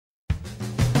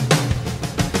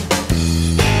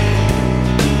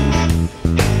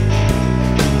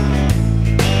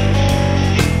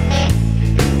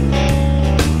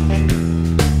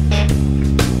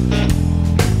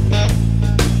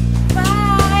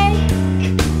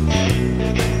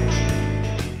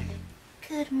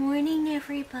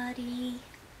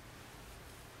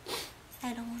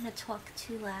to talk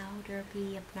too loud or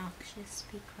be obnoxious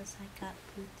because I got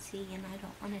Bootsy and I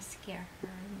don't want to scare her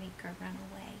and make her run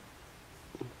away.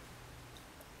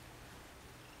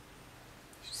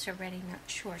 She's already not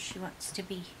sure she wants to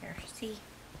be here. See?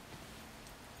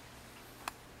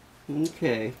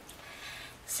 Okay.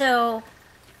 So,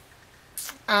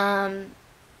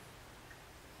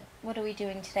 what are we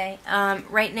doing today?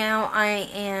 Right now I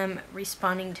am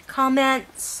responding to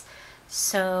comments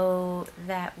so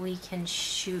that we can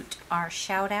shoot our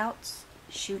shout-outs.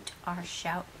 Shoot our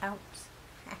shout-outs.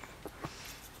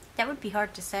 That would be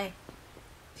hard to say.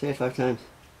 Say it 5 times.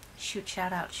 Shoot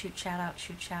shout-out, shoot shout-out,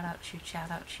 shoot shout-out, shoot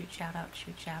shout-out, shoot shout-out,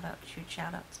 shoot shout-out, shoot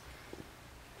shout-outs.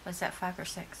 Was that 5 or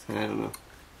 6? I don't know.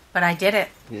 But I did it.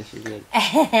 Yes, you did.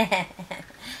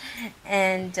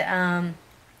 And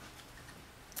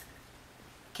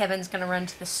Kevin's going to run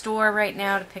to the store right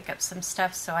now to pick up some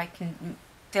stuff so I can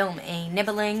film a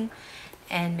nibbling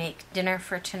and make dinner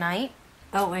for tonight.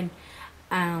 Oh, and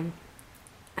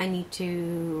I need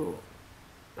to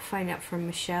find out from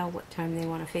Michelle what time they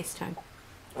want to FaceTime.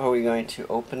 Are we going to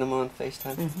open them on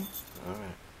FaceTime? Mm-hmm. All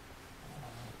right.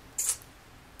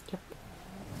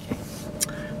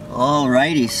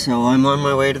 Alrighty, so I'm on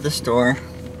my way to the store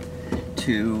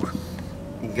to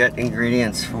get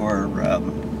ingredients for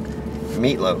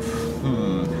meatloaf.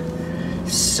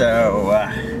 So,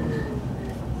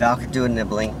 Val could do a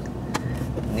nibbling.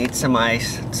 Need some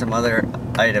ice, some other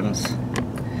items.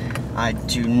 I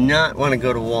do not want to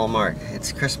go to Walmart.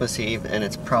 It's Christmas Eve and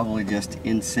it's probably just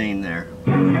insane there.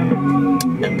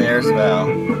 And there's Val.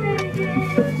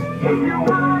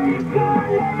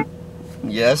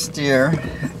 Yes, dear.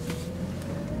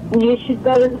 You should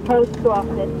go to the post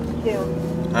office too.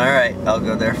 Alright, I'll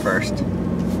go there first.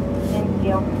 Thank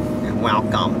you. You're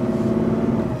welcome.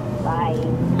 Bye.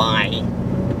 Bye.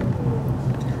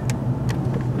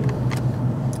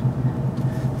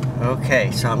 Okay,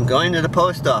 so I'm going to the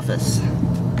post office.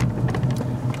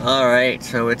 Alright,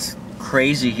 so it's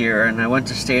crazy here, and I went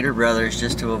to Stater Brothers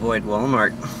just to avoid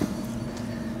Walmart.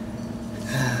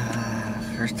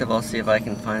 First of all, see if I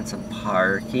can find some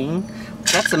parking.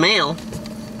 That's the mail.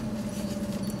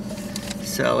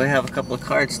 So we have a couple of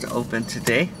cards to open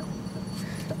today.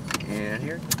 And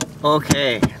here.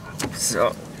 Okay,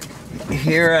 so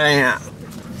here I am,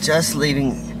 just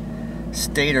leaving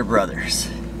Stater Brothers.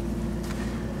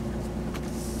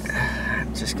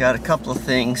 Just got a couple of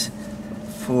things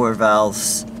for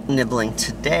Val's nibbling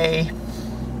today.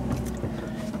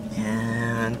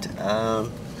 And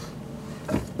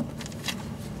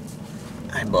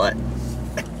I bought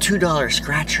a $2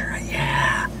 scratcher.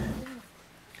 Yeah.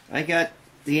 I got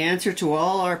the answer to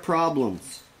all our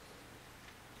problems.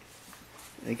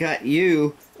 I got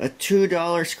you a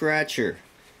 $2 scratcher.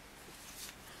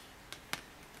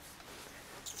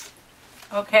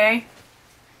 Okay.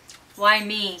 Why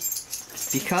me?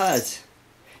 Because.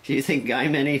 Do you think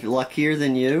I'm any luckier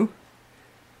than you?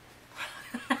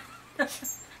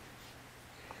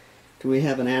 Do we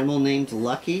have an animal named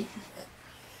Lucky?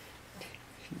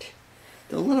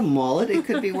 Don't let him maul it. It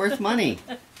could be worth money.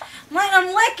 Let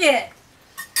him lick it!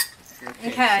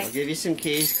 Okay. So I'll give you some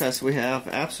keys because we have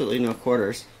absolutely no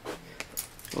quarters.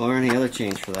 Or any other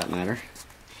change for that matter.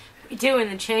 We do in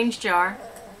the change jar.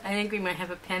 I think we might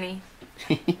have a penny.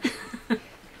 That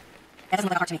doesn't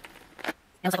look like a heart to me.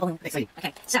 It looks like a balloon. Exciting.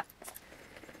 Okay, so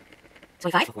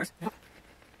 25. Of course.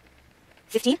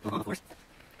 15. Of course.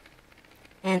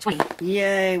 And 20.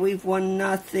 Yay, we've won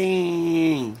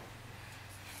nothing.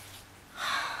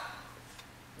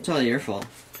 It's all your fault.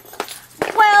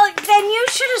 Well, then you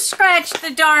should have scratched the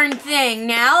darn thing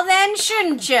now, then,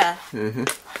 shouldn't you? Mm-hmm.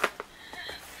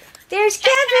 There's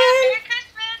Kevin.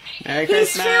 Merry He's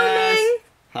Christmas. filming.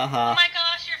 Haha. Oh my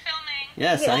gosh, you're filming.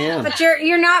 Yes, I am. But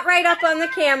you're not right up on the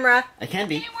camera. I can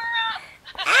be. Hey, we're up.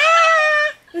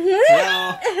 Ah!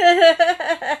 Hello.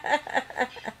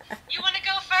 You want to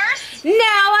go first? No,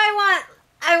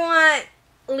 I want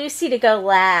Lucy to go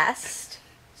last.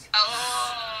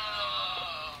 Oh.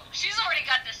 She's already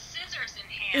got the scissors in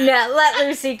hand. No, let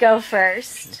Lucy go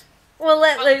first. We'll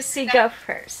let Lucy go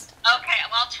first. Okay,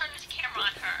 well, I'll turn this camera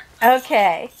on her.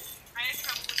 Okay.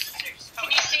 Can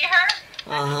you see her?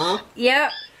 Uh-huh.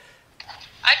 Yep.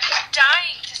 I'm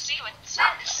dying to see what this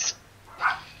is.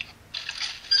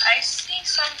 I see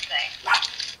something.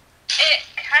 It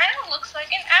kind of looks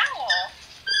like an owl.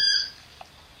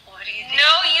 What do you think?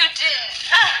 No, you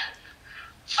didn't.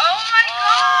 Oh my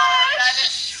gosh! That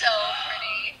is so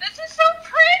pretty. This is so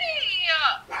pretty.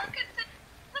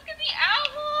 Look at the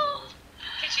owl.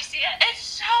 Can you see it? It's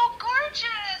so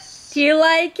gorgeous. Do you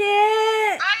like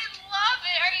it? I love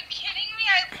it. Are you kidding me?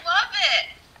 I love it.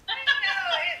 I know.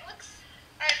 I love it.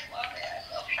 I love it.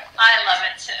 I love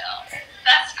it too.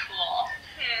 That's cool.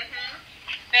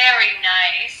 Very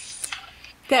nice.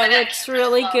 That looks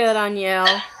really good on you. I'm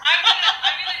gonna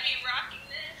be rocking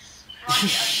this.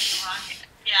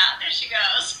 Yeah, there she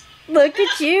goes. Look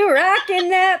at you rocking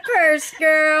that purse,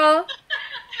 girl.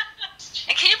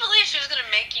 And can you believe she was gonna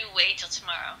make you wait till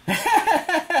tomorrow?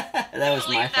 That was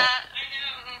my fault. That? I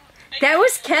know. That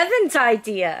was Kevin's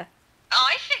idea. Oh,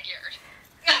 I figured.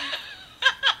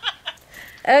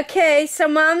 Okay, so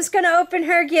Mom's gonna open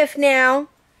her gift now.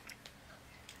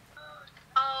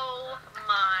 Oh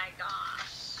my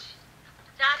gosh.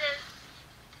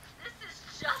 This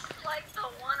is just like the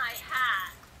one I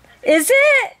had. Is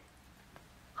it?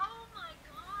 Oh my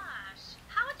gosh.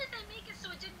 How did they make it so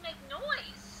it didn't make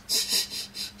noise?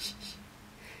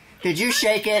 Did you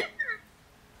shake it?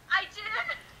 I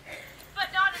did,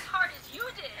 but not as hard as you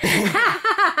did.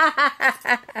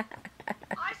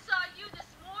 I saw you this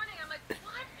morning. I'm like,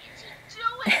 what is she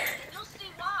doing? And you'll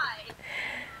see why.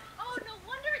 Oh, no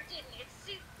wonder it didn't.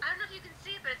 I don't know if you can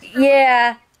see it, but it's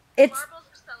Yeah, it's. marbles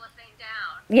are cellophane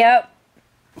down. Yep.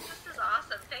 This is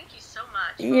awesome. Thank you so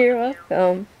much. You're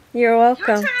welcome. You're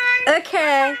welcome. Your turn.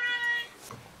 Okay.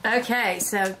 Okay,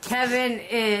 so Kevin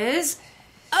is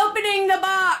opening the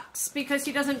box because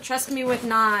he doesn't trust me with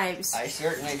knives. I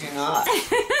certainly do not.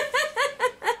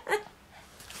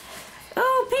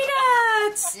 Oh,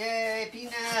 peanuts! Yay,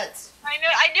 peanuts! I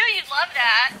knew you'd love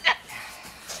that.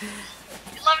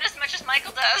 You love it as much as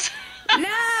Michael does. No,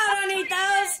 I don't eat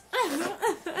those.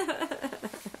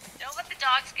 Don't let the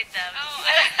dogs get them. Oh, I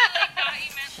thought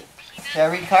you meant peanuts. Shall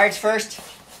I read cards first?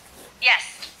 Yes.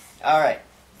 Alright.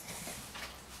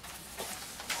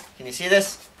 Can you see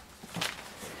this?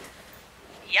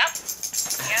 Yep.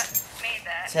 Made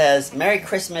that. It says, Merry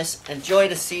Christmas, enjoy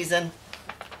the season.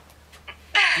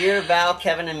 Dear Val,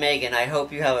 Kevin, and Megan, I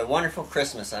hope you have a wonderful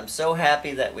Christmas. I'm so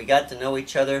happy that we got to know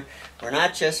each other. We're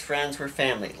not just friends, we're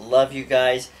family. Love you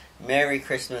guys. Merry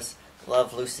Christmas.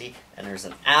 Love, Lucy. And there's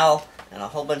an owl and a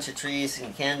whole bunch of trees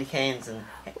and candy canes and...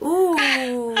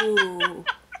 Ooh.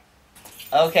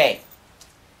 Okay.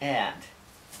 And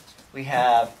we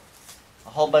have a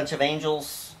whole bunch of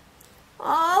angels.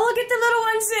 Oh, look at the little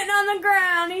one sitting on the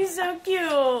ground. He's so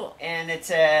cute. And it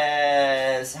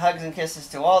says, hugs and kisses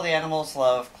to all the animals.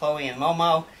 Love, Chloe and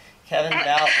Momo, Kevin,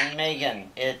 Val, and Megan.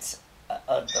 It's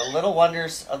the little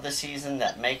wonders of the season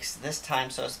that makes this time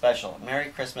so special. Merry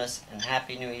Christmas and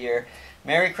Happy New Year.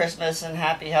 Merry Christmas and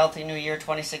Happy Healthy New Year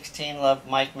 2016. Love,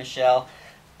 Mike, Michelle,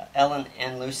 Ellen,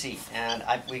 and Lucy. And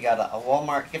we got a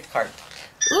Walmart gift card.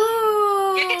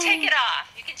 Ooh. You can take it off.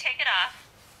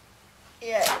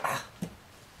 Yeah.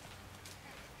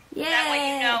 Yay. That way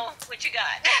you know what you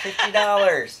got.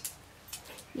 $50.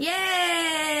 Yay.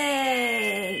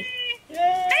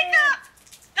 Yay. Makeup.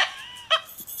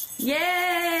 Yay.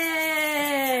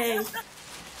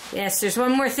 Yes, there's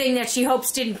one more thing that she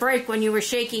hopes didn't break when you were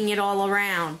shaking it all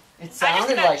around. It I just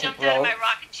sounded about like it jumped out of broke. my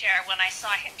rocking chair when I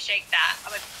saw him shake that.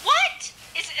 I'm like, what?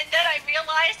 And then I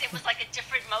realized it was like a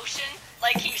different motion,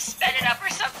 like he sped it up or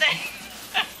something.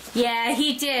 Yeah,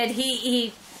 he did.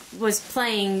 He was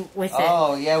playing with it.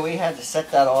 Oh, yeah, we had to set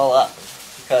that all up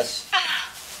because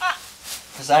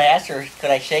I asked her,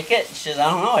 could I shake it? She says,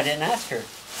 I don't know, I didn't ask her.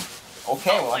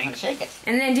 Okay, well, I'm going to shake it.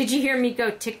 And then did you hear me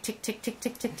go tick, tick, tick, tick,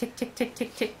 tick, tick, tick, tick, tick,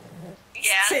 tick, tick?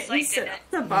 Yes, I did it.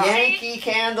 The bottom. Yankee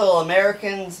Candle,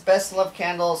 American's Best Loved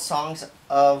Candle, Songs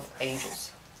of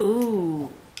Angels.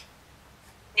 Ooh.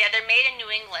 Yeah, they're made in New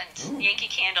England. Yankee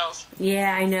Candles.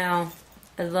 Yeah, I know.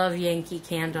 I love Yankee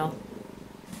Candle.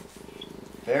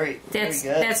 Very good.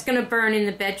 That's gonna burn in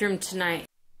the bedroom tonight.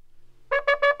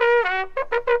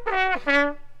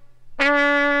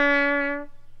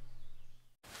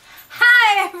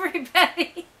 Hi,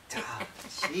 everybody. Oh,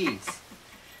 jeez.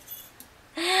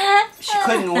 She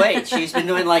couldn't wait. She's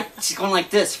going like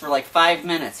this for like 5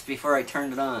 minutes before I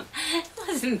turned it on. It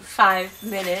wasn't 5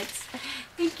 minutes. I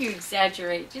think you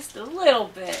exaggerate just a little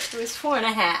bit. It was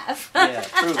 4.5. Yeah,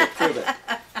 prove it.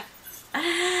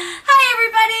 Hi,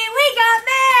 everybody. We got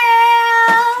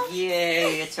mail.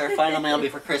 Yay, it's our final mail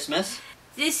before Christmas.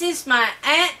 This is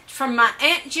from my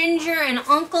Aunt Ginger and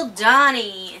Uncle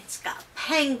Donnie. It's got a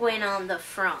penguin on the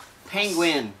front.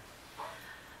 Penguin.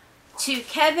 To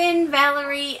Kevin,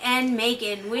 Valerie, and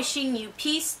Megan, wishing you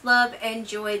peace, love, and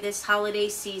joy this holiday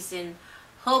season.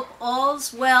 Hope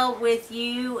all's well with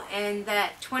you and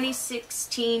that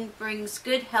 2016 brings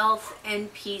good health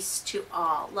and peace to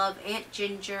all. Love, Aunt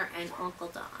Ginger and Uncle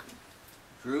Don.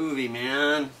 Groovy,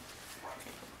 man.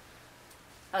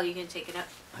 Oh, you can take it up?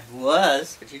 I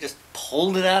was, but you just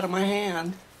pulled it out of my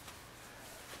hand.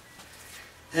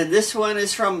 And this one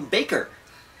is from Baker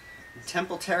in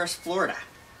Temple Terrace, Florida.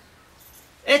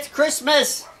 It's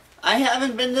Christmas! I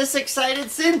haven't been this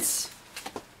excited since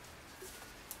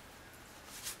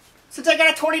I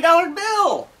got a $20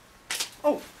 bill!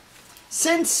 Oh,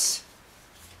 since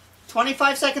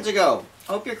 25 seconds ago.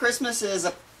 Hope your Christmas is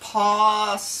a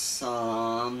possum.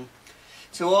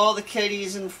 To all the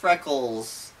kitties and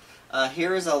freckles,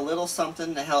 here is a little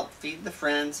something to help feed the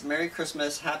friends. Merry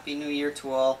Christmas, Happy New Year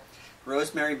to all.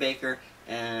 Rosemary Baker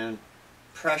and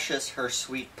Precious, her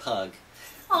sweet pug.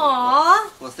 Aww.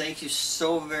 Well, thank you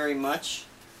so very much.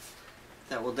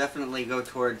 That will definitely go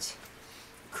towards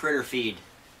critter feed.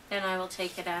 And I will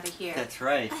take it out of here. That's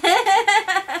right.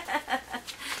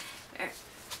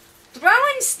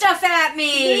 Throwing stuff at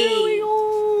me. There we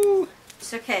go.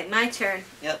 It's okay, my turn.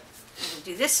 Yep. We'll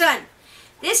do this one.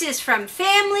 This is from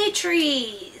Family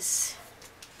Trees.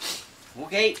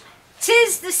 Okay.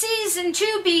 'Tis the season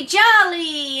to be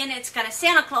jolly, and it's got a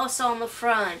Santa Claus on the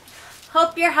front.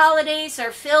 Hope your holidays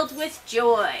are filled with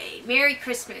joy. Merry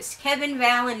Christmas, Kevin,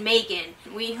 Val, and Megan.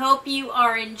 We hope you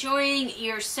are enjoying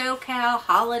your SoCal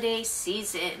holiday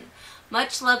season.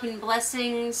 Much love and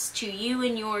blessings to you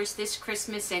and yours this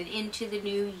Christmas and into the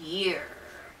new year.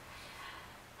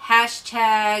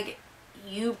 Hashtag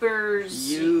YouTubers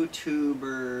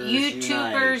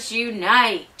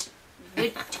Unite.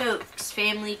 Good Tokes,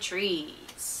 Family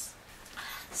Trees.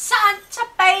 Santa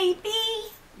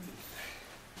baby.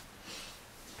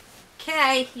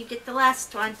 Okay, you get the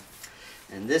last one.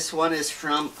 And this one is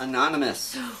from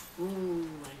Anonymous. Ooh,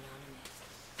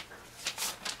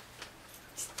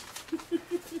 Anonymous.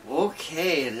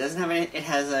 Okay, it doesn't have any. It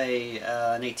has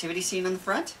a nativity scene on the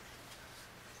front.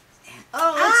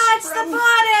 Oh, It's the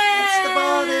buttons. It's the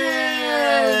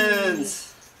buttons.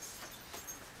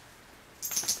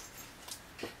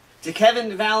 To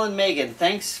Kevin, Val, and Megan,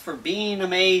 thanks for being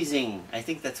amazing. I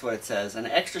think that's what it says. An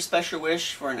extra special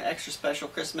wish for an extra special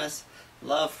Christmas.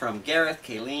 Love from Gareth,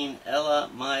 Kayleen, Ella,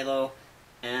 Milo,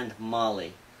 and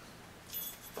Molly.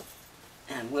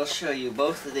 And we'll show you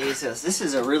both of these. This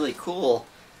is a really cool.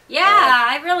 Yeah,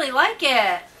 I really like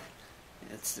it.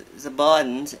 It's the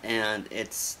buttons, and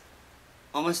it's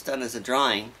almost done as a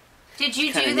drawing. Did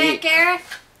you Kinda do that, neat.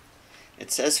 Gareth?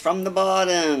 It says from the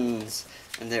buttons.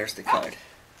 And there's the card.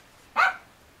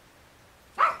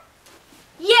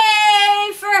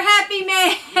 Yay for Happy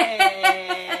May!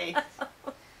 Yay!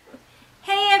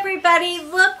 Hey everybody,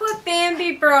 look what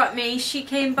Bambi brought me. She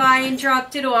came by and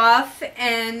dropped it off,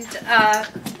 and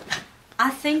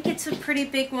I think it's a pretty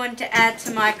big one to add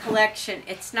to my collection.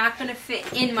 It's not going to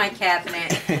fit in my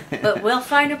cabinet, but we'll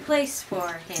find a place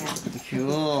for him.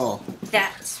 Cool.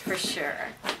 That's for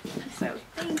sure. So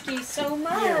thank you so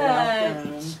much. You're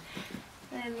welcome.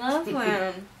 I love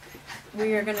him.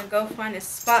 We are going to go find a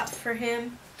spot for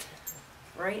him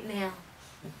right now.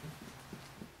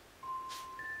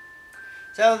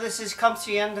 So this comes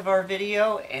to the end of our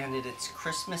video, and it's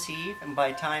Christmas Eve, and by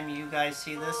the time you guys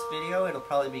see this video, it'll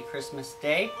probably be Christmas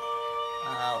Day.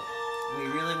 We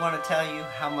really want to tell you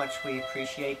how much we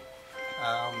appreciate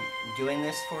doing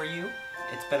this for you.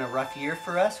 It's been a rough year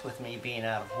for us, with me being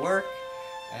out of work,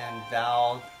 and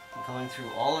Val going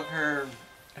through all of her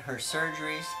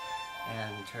surgeries,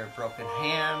 and her broken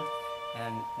hand,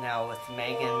 and now with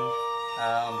Megan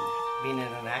being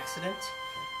in an accident,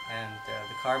 and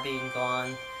the car being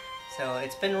gone. So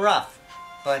it's been rough,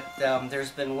 but there's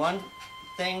been one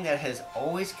thing that has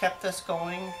always kept us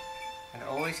going and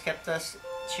always kept us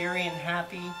cheery and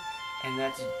happy, and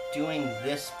that's doing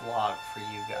this vlog for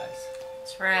you guys.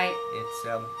 That's right. It's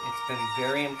been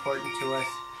very important to us.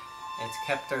 It's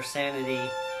kept our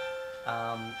sanity,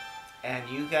 and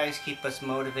you guys keep us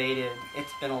motivated.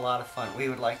 It's been a lot of fun. We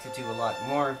would like to do a lot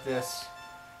more of this,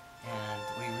 and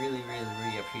we really, really,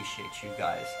 really appreciate you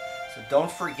guys. So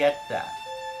don't forget that.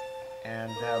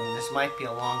 And this might be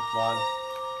a long vlog,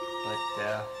 but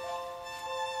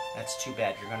that's too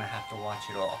bad. You're going to have to watch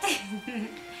it all.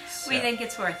 We think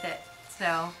it's worth it.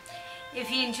 So, if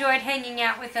you enjoyed hanging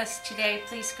out with us today,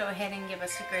 please go ahead and give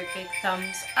us a great big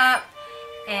thumbs up.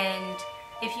 And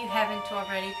if you haven't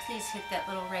already, please hit that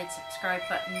little red subscribe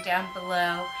button down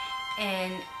below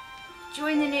and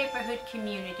join the neighborhood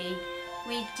community.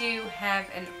 We do have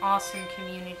an awesome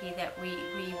community that we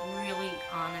really,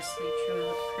 honestly, truly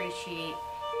appreciate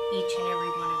each and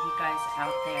every one of you guys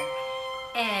out there.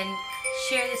 And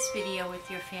share this video with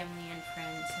your family and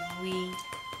friends. And we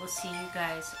will see you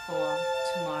guys all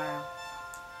tomorrow.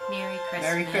 Merry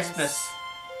Christmas. Merry Christmas.